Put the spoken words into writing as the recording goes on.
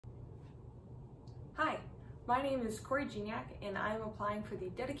Hi, my name is Cory Gignac and I am applying for the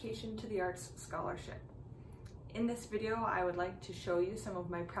Dedication to the Arts Scholarship. In this video, I would like to show you some of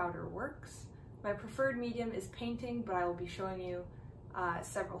my prouder works. My preferred medium is painting, but I will be showing you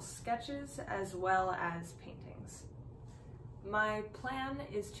several sketches as well as paintings. My plan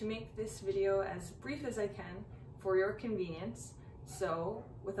is to make this video as brief as I can for your convenience, so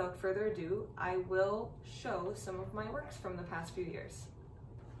without further ado, I will show some of my works from the past few years.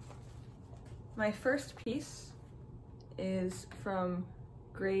 My first piece is from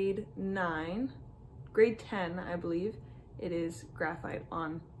grade 10, I believe. It is graphite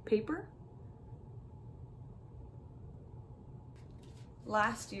on paper.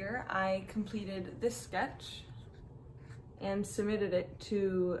 Last year, I completed this sketch and submitted it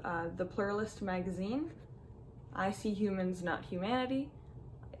to the Pluralist magazine. I See Humans, Not Humanity.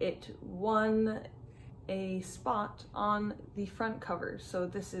 It won a spot on the front cover, so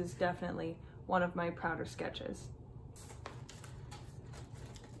this is definitely one of my prouder sketches.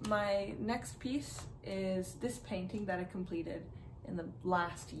 My next piece is this painting that I completed in the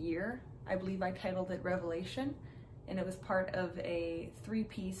last year. I believe I titled it Revelation, and it was part of a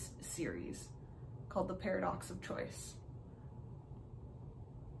 3-piece series called The Paradox of Choice.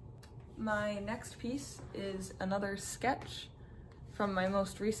 My next piece is another sketch from my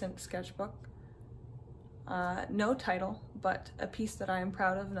most recent sketchbook. No title, but a piece that I am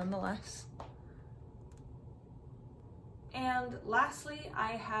proud of nonetheless. And lastly,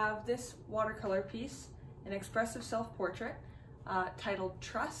 I have this watercolor piece, an expressive self-portrait titled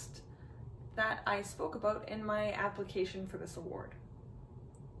Trust, that I spoke about in my application for this award.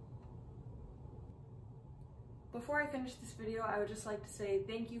 Before I finish this video, I would just like to say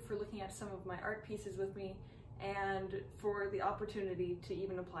thank you for looking at some of my art pieces with me and for the opportunity to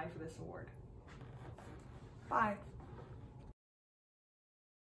even apply for this award. Bye.